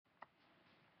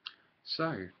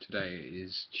So, today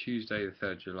is Tuesday the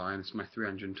 3rd of July and this is my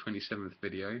 327th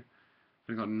video.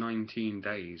 I've got 19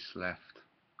 days left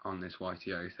on this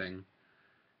YTO thing.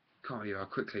 Can't believe how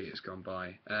quickly it's gone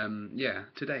by. Yeah,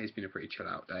 today has been a pretty chill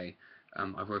out day.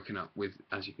 I've woken up with,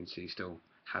 as you can see, still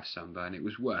have sunburn. It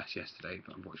was worse yesterday,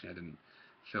 but unfortunately I didn't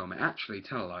film it. Actually,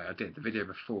 tell a lie, I did. The video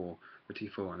before the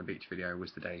T4 on the beach video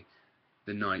was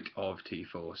the night of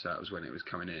T4, so that was when it was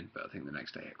coming in, but I think the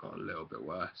next day it got a little bit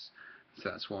worse. So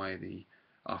that's why the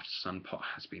after sun pot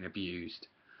has been abused.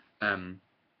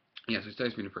 Yeah, so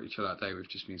today's been a pretty chill out day. We've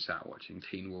just been sat watching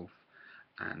Teen Wolf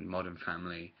and Modern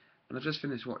Family, and I just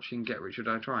finished watching Get Rich or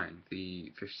Die Trying, the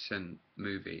 50 Cent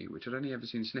movie, which I'd only ever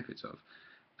seen snippets of,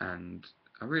 and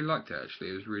I really liked it actually.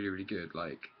 It was really, really good.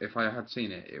 Like, if I had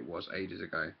seen it, it was ages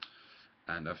ago,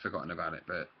 and I've forgotten about it,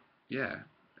 but yeah,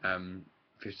 50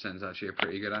 Cent's actually a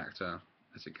pretty good actor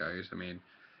as it goes. I mean,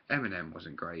 Eminem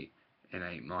wasn't great in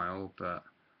 8 Mile, but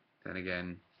then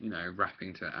again, you know,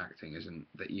 rapping to acting isn't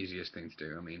the easiest thing to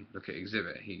do. I mean, look at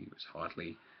Exhibit, he was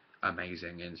hardly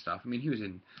amazing and stuff. I mean, he was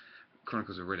in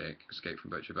Chronicles of Riddick, Escape from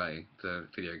Butcher Bay, the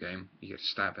video game. You get to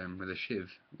stab him with a shiv,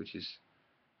 which is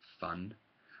fun.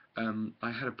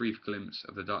 I had a brief glimpse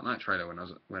of the Dark Knight trailer when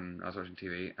I was watching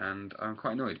TV, and I'm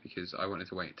quite annoyed because I wanted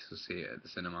to wait to see it at the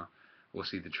cinema, or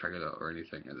see the trailer or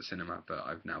anything at the cinema, but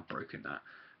I've now broken that,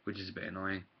 which is a bit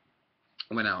annoying.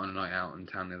 I went out on a night out in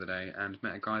town the other day and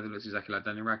met a guy that looks exactly like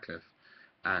Daniel Radcliffe,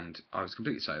 and I was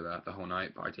completely sober the whole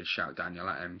night, but I did shout Daniel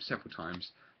at him several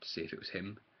times to see if it was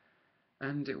him,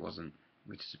 and it wasn't,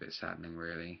 which is a bit saddening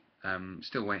really.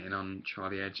 Still waiting on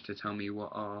Charlie Edge to tell me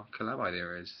what our collab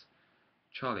idea is.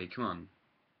 Charlie, come on,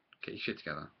 get your shit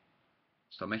together.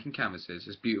 Stop making canvases,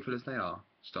 as beautiful as they are.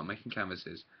 Stop making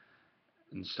canvases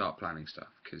and start planning stuff,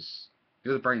 because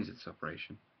you're the brains of this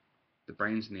operation. The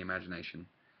brains and the imagination.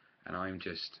 And I don't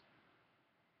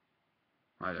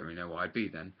really know what I'd be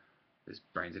then. There's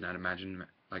brains and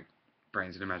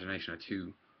brains and imagination are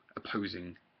two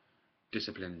opposing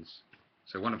disciplines.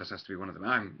 So one of us has to be one of them.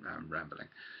 I'm rambling.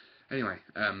 Anyway,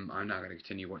 I'm now going to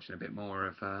continue watching a bit more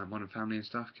of Modern Family and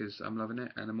stuff because I'm loving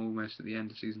it, and I'm almost at the end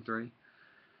of season 3.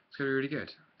 It's going to be really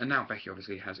good. And now Becky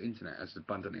obviously has internet, as is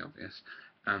abundantly obvious,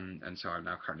 and so I'm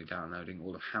now currently downloading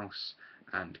all of House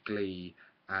and Glee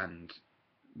and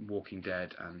Walking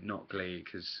Dead and not Glee,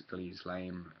 because Glee's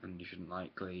lame and you shouldn't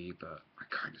like Glee, but I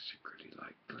kind of secretly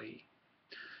like Glee.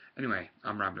 Anyway,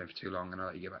 I'm rambling for too long and I'll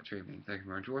let you get back to evening. Thank you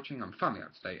very much for watching. I'm finally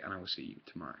up to date and I will see you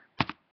tomorrow.